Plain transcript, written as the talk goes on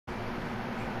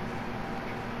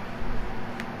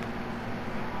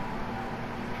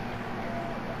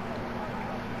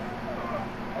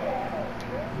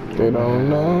They don't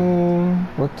know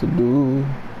what to do.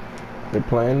 They're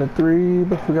playing the 3,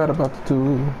 but forgot about the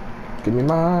 2. Give me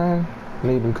mine.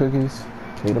 Need them cookies.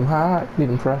 Need them hot. Need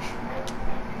them fresh.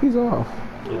 He's off.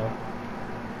 Yeah.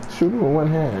 Shoot him with one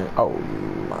hand. Oh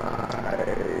my.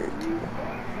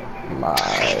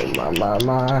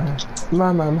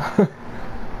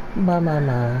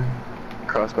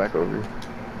 Cross back over.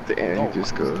 Damn, he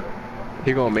just go.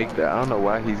 He gonna make that. I don't know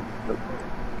why he's.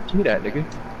 Give me that, nigga.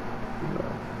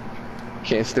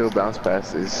 Can't still bounce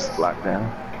past this lockdown.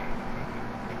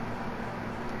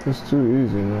 It's too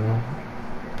easy, man.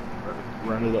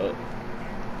 Run it up.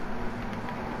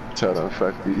 Tell them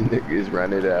fuck these niggas,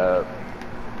 run it up.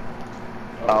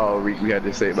 Oh, we had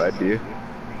the same idea.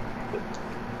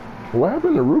 What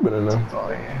happened to Ruben and them? Oh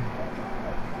yeah.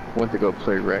 Went to go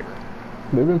play rec.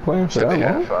 They've been playing for that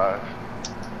long? 5.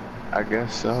 I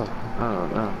guess so. I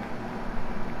don't know.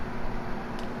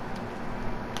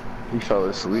 He fell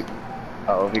asleep.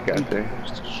 Oh, he got there.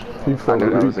 He fell I knew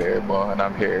that asleep. was an air ball, and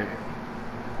I'm here.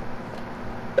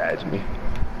 Badge me.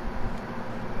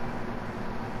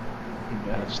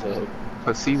 Matched up.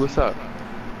 Let's see what's up.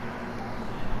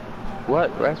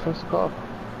 What? What am I supposed to call?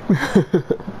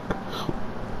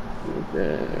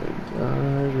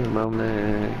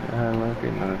 Moment. I'm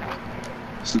looking up.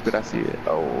 Stupid, I see it.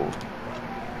 Oh.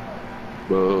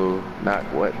 Whoa. Knock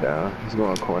what down? He's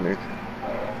going corner.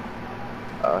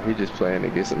 He just playing to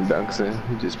get some dunks in.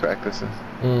 He just practicing.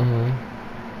 Mm-hmm.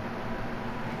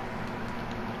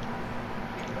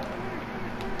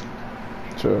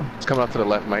 Sure. He's coming out to the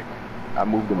left, Mike. I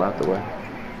moved him out the way.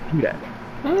 Do that.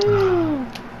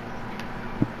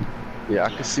 Yeah, I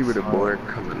can see where the board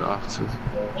coming off to.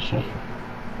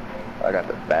 I got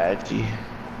the badgie.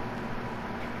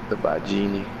 The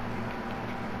Bajini.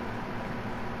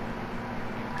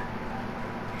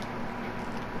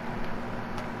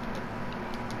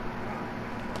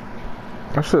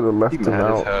 I should have left He him mad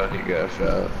as out. hell he got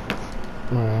fouled.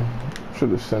 Man,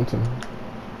 should have sent him.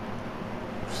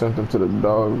 Sent him to the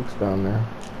dogs down there.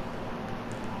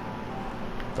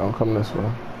 Don't come this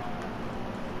way.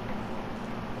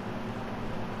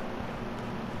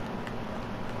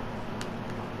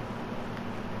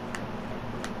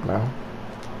 No.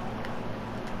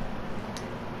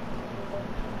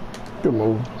 Good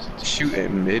move.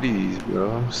 Shooting middies,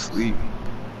 bro. I'm asleep.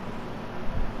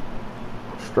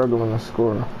 Struggling to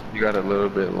score. You got a little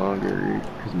bit longer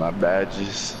because my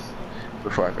badges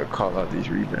before I could call out these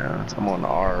rebounds. I'm on the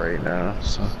R right now,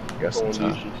 so I got some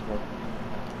time.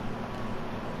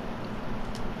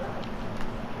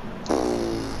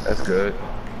 That's good.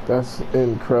 That's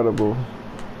incredible.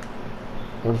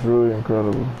 That's really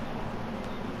incredible.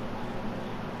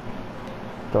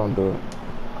 Don't do it.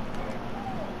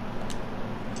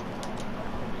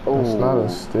 That's not a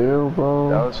steal, bro.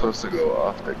 That was supposed to go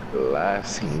off the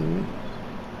glass. He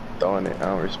throwing it. I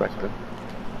don't respect it.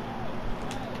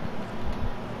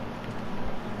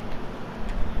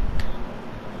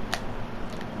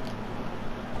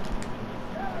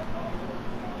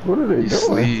 What are they doing?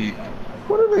 Sleep.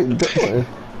 What are they doing?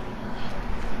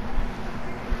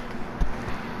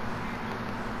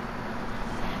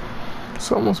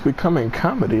 It's almost becoming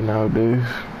comedy nowadays.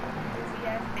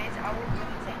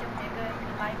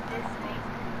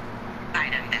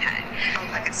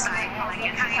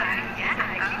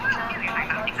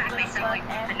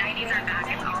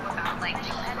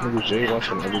 Nigga Jay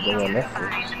watching everything on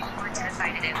Netflix.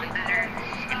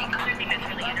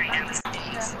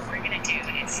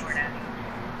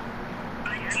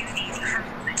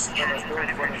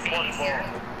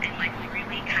 And like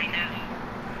really kind of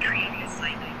create this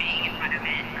like being in front of it.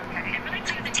 And really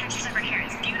play with the textures of her hair.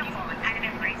 It's beautiful and kind of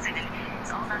embrace it. And it's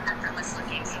all about effortless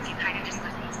looking. So if you kind of just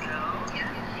let these go,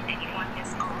 and you want this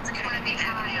all to kind of be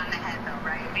high on the head though,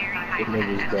 right? Very high on the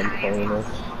Niggas head. done playing us.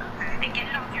 And get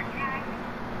it off your head.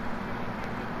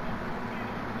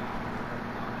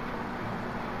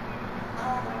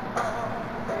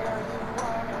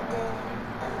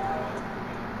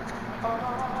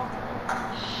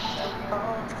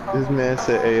 This man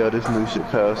said, "Hey yo, this new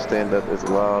Chappelle stand-up is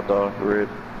wild off rip.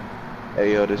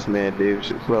 Hey yo, this man Dave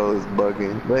Chappelle is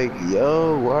bugging. Like,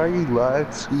 yo, why are you live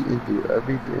tweeting through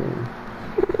everything?"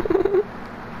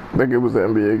 Like it was the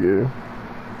NBA game.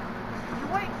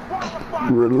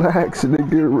 Relax,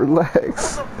 nigga,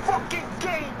 relax.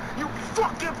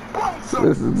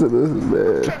 Listen to this,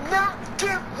 man. Cannot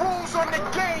get rules on the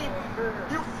game,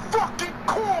 you fucking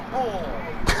cornball.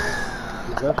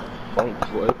 That's funk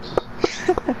flips.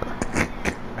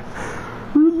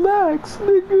 Relax,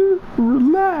 nigga,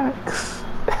 relax.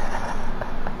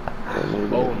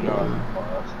 Oh no.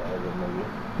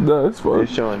 No, it's fine. They're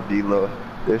showing D-Lo.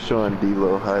 They're showing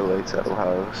D-Lo highlights at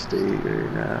Ohio State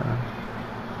right now.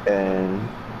 And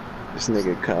this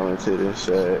nigga commented and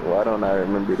said, why don't I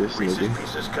remember this nigga?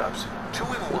 Pieces cups. 2 in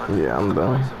 1. Yeah, I'm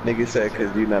done. Nigga said,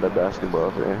 cause you're not a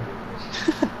basketball fan.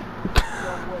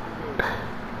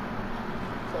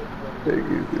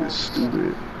 Nigga is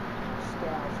stupid.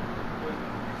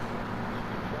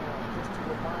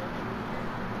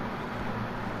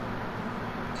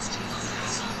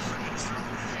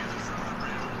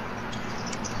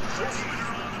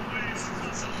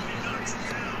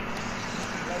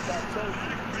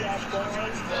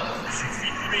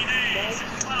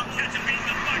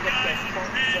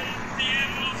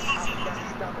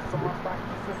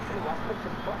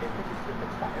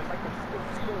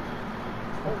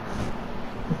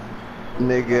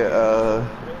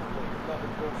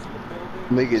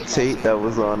 Nigga Tate that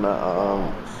was on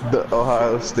the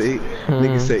Ohio State.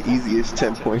 Nigga said easiest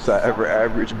 10 points I ever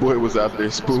averaged. Boy was out there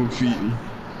spoon feeding.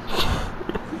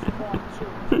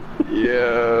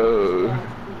 Yo.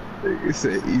 Nigga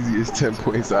said easiest 10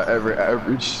 points I ever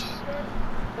averaged.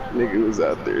 Nigga was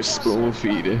out there spoon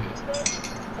feeding.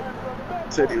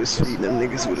 Said he was feeding them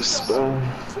niggas with a spoon.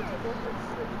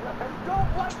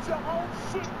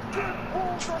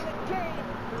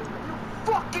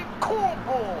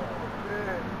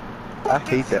 I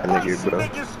hate that nigga, bro.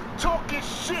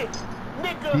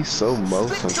 He's so low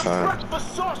sometimes.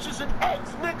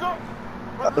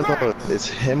 I don't know if it's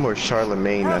him or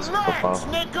Charlemagne that's off. So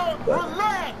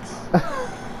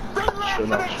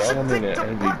now Charlemagne and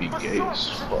Envy be gay as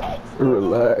fuck.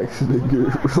 Relax,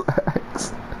 nigga.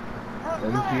 Relax.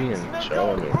 Envy and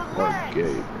Charlemagne are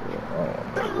gay, bro. I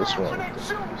don't know what's wrong with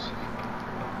this.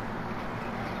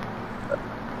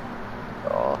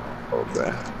 Oh,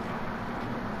 man.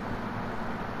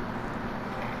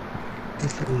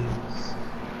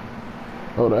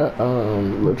 Oh, that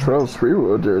Latrell's free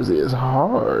will jersey is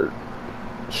hard.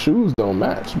 Shoes don't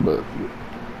match, but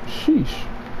sheesh.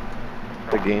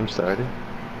 The game started.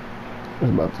 It's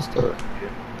about to start.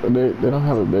 But they don't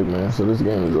have a big man, so this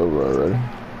game is over already.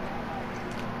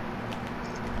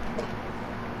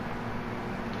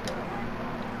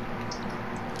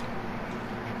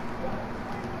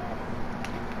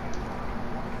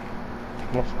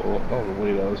 My fault. I don't know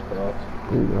what that was about.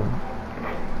 Here you go.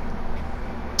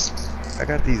 I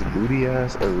got these booty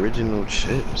ass original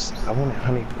chips. I want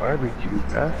honey barbecue,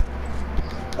 bruh.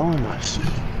 Oh my shit.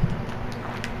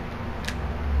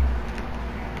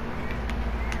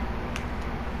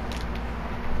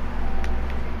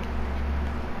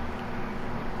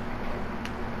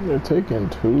 They're taking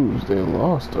twos. They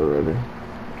lost already.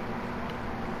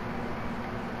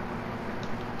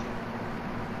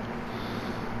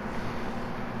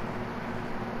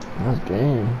 Nice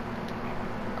game.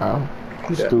 Ow.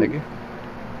 Who that Stupid. nigga?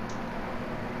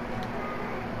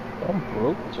 I'm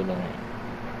broke tonight.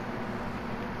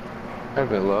 I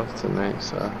haven't lost tonight,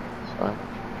 so it's fine.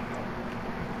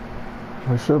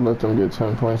 We should let them get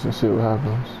 10 points and see what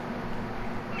happens.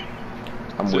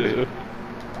 I'm with it.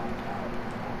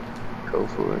 Go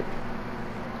for it.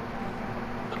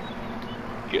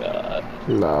 God.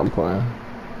 Nah, I'm playing.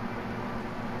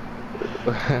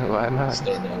 Why not?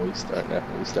 Start now. We start now.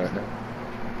 We start now.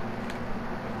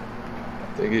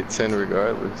 They get 10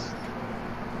 regardless.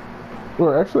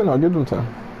 Well, actually, no, give them 10.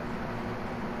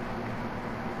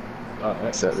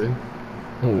 Alright. 7.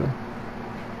 Yeah.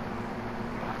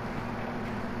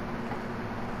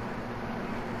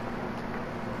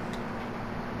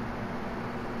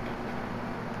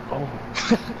 Oh.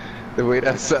 The way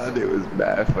that sounded was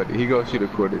bad funny. He gonna shoot a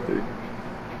quarter 3.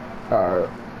 Alright.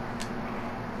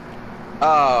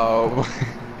 Oh.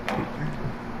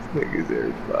 These niggas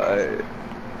are fine.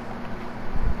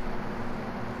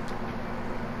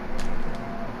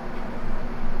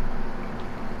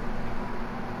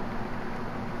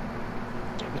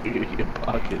 Your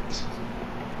pockets.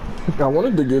 I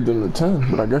wanted to give them the 10,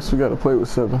 but I guess we gotta play with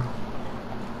 7.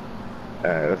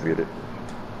 Alright, let's get it.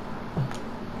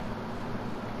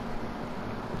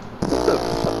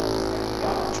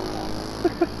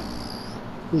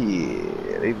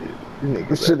 Yeah, they did.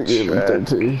 We should have given them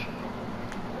 13.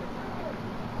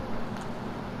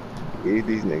 Gave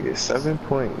these niggas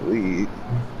 7-point lead.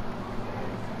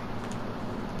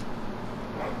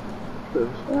 The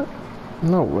fuck?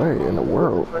 No way in the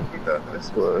world. What you thought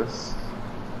this was?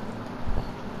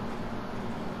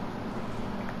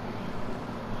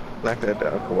 Knock that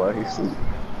down, Kawhi. He's sleep.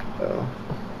 Oh.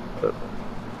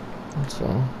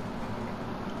 So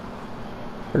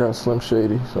I got Slim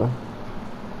Shady, so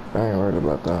I ain't worried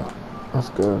about that. That's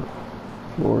good.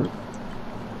 Lord.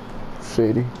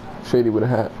 Shady. Shady with a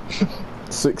hat.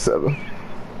 6'7".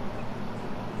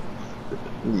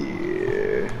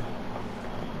 Yeah.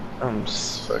 I'm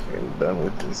fucking done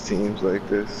with these teams like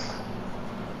this.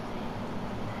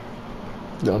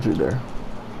 Don't you dare.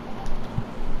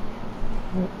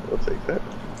 We'll take that.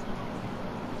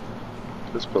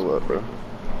 Just pull up, bro.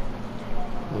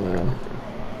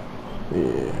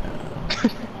 Yeah.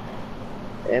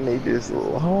 And they just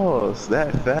lost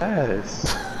that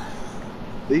fast.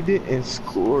 They didn't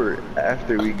score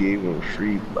after we gave them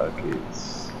free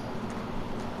buckets.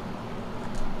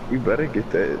 We better get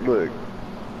that. Look,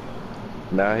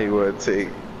 now he would take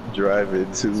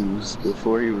driving twos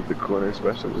before he was the corner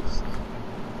specialist.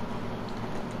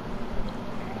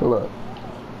 Pull up.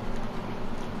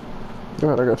 Go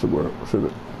ahead, I got you, bro. Shoot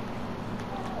it.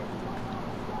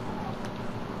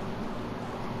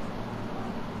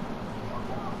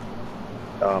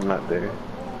 Oh, I'm not there.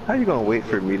 How you gonna wait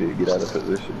for me to get out of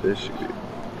position? This shit.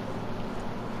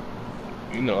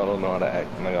 You know I don't know how to act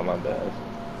when I got my bad.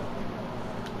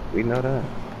 We know that.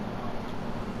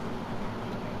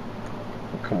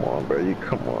 Come on, bro. You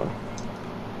come on.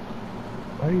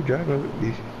 Why are you driving with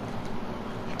me?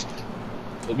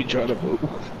 Let me try to move.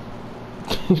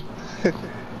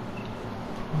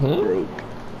 Broke.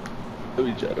 Let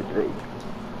me try to broke.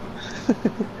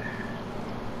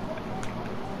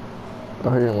 Oh,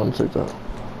 he didn't want to take that.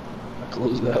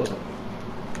 Close out.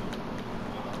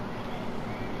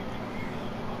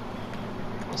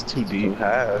 That's too deep. You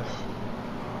have.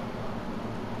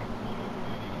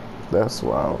 That's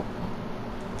wild.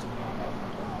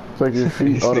 It's like your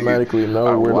feet automatically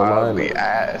know where the line is.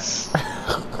 Ass.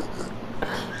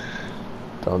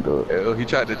 Don't do it. Ew, he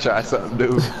tried to try something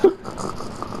new.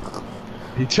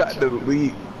 He tried to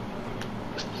leap.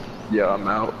 Yo, I'm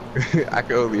out. I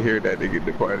can only hear that nigga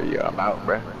depart. Yo, I'm out,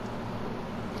 bruh.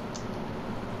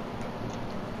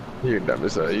 You're dumb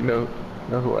as hell. You know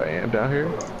who I am down here?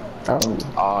 Oh.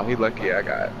 Oh, he lucky I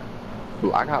got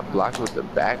blocked with the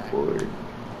backboard.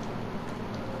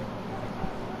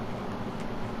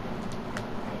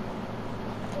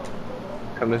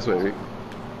 Come this way, Rick.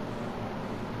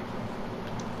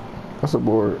 That's a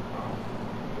board.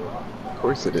 Of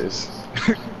course it is.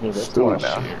 Yeah, that's Still my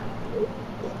now. shit.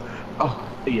 Oh,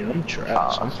 Yeah, I'm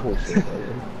trash. I'm 4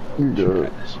 You good.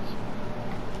 trash.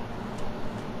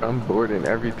 I'm boarding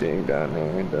everything down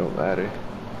there. It don't matter.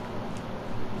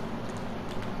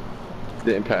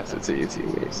 Didn't pass it to your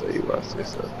teammate, so you lost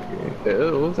yourself again.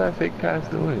 Ew, what was that fake pass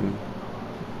doing?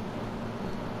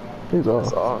 He's It's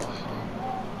off. off.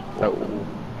 Oh,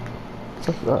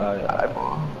 What's that? Yeah.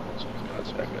 eyeball.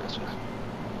 Gotcha.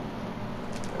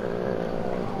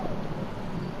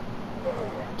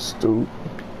 Stoop.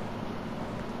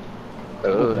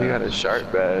 Oh, he got a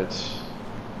shark badge.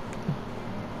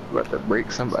 About to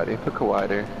break somebody. Put Kawhi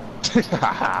there.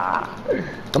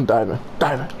 I'm diving.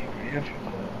 Diving.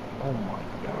 Oh my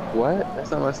god. What?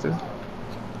 That's not us too.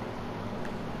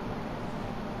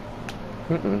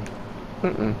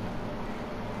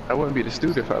 I wouldn't be the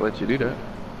student if I let you do that.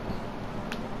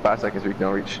 5 seconds, we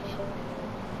don't reach.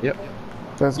 Yep.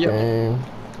 That's Yep. game.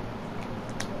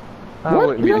 I What?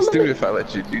 wouldn't be You the gotta student let if I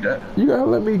let you do that. You gotta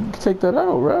let me take that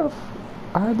out, ref.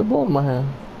 I had the ball in my hand.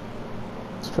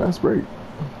 It's a fast break.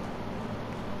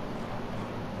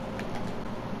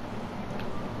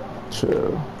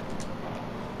 Chill.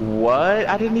 What?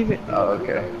 I didn't even. Oh,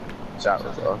 okay. Shot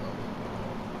was off.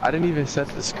 I didn't even set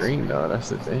the screen though. That's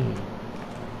the thing.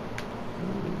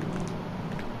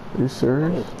 You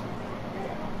serious?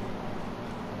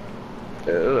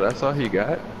 Ew, that's all he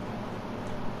got.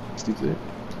 Stupid.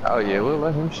 Oh yeah, we'll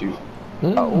let him shoot.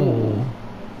 Mm.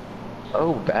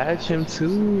 Oh, badge him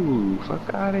too.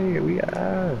 Fuck out of here. We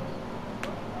are.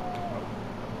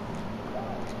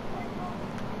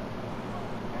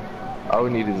 All we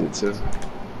need is it too.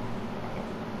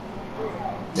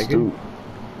 Nigga, Stoop.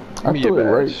 I me threw your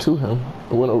it right badge. to him.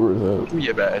 It went over his head. give me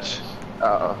your badge.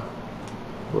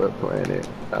 What planet?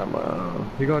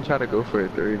 He gonna try to go for a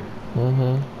 3.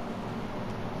 Mm-hmm.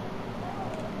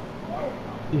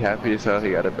 He happy as hell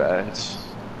he got a badge.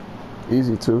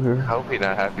 Easy two I here. hope he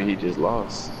not happy he just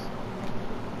lost.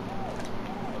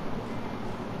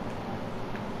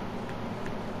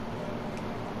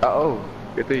 Uh-oh.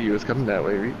 Good thing you was coming that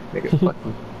way, Reed. Nigga, fuck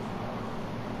me.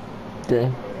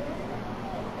 Game.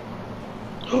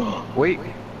 Wait.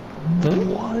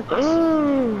 What?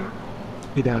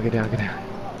 Get down, get down, get down.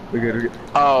 We're good, we're good.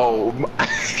 Oh, my.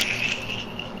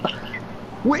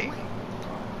 Wait.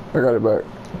 I got it back.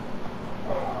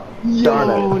 Yo, Darn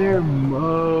it. they're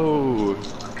Mo.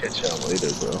 I'll catch y'all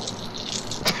later, bro.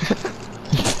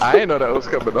 I didn't know that was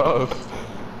coming off.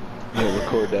 Yeah,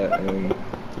 record that and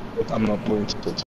I'm not playing until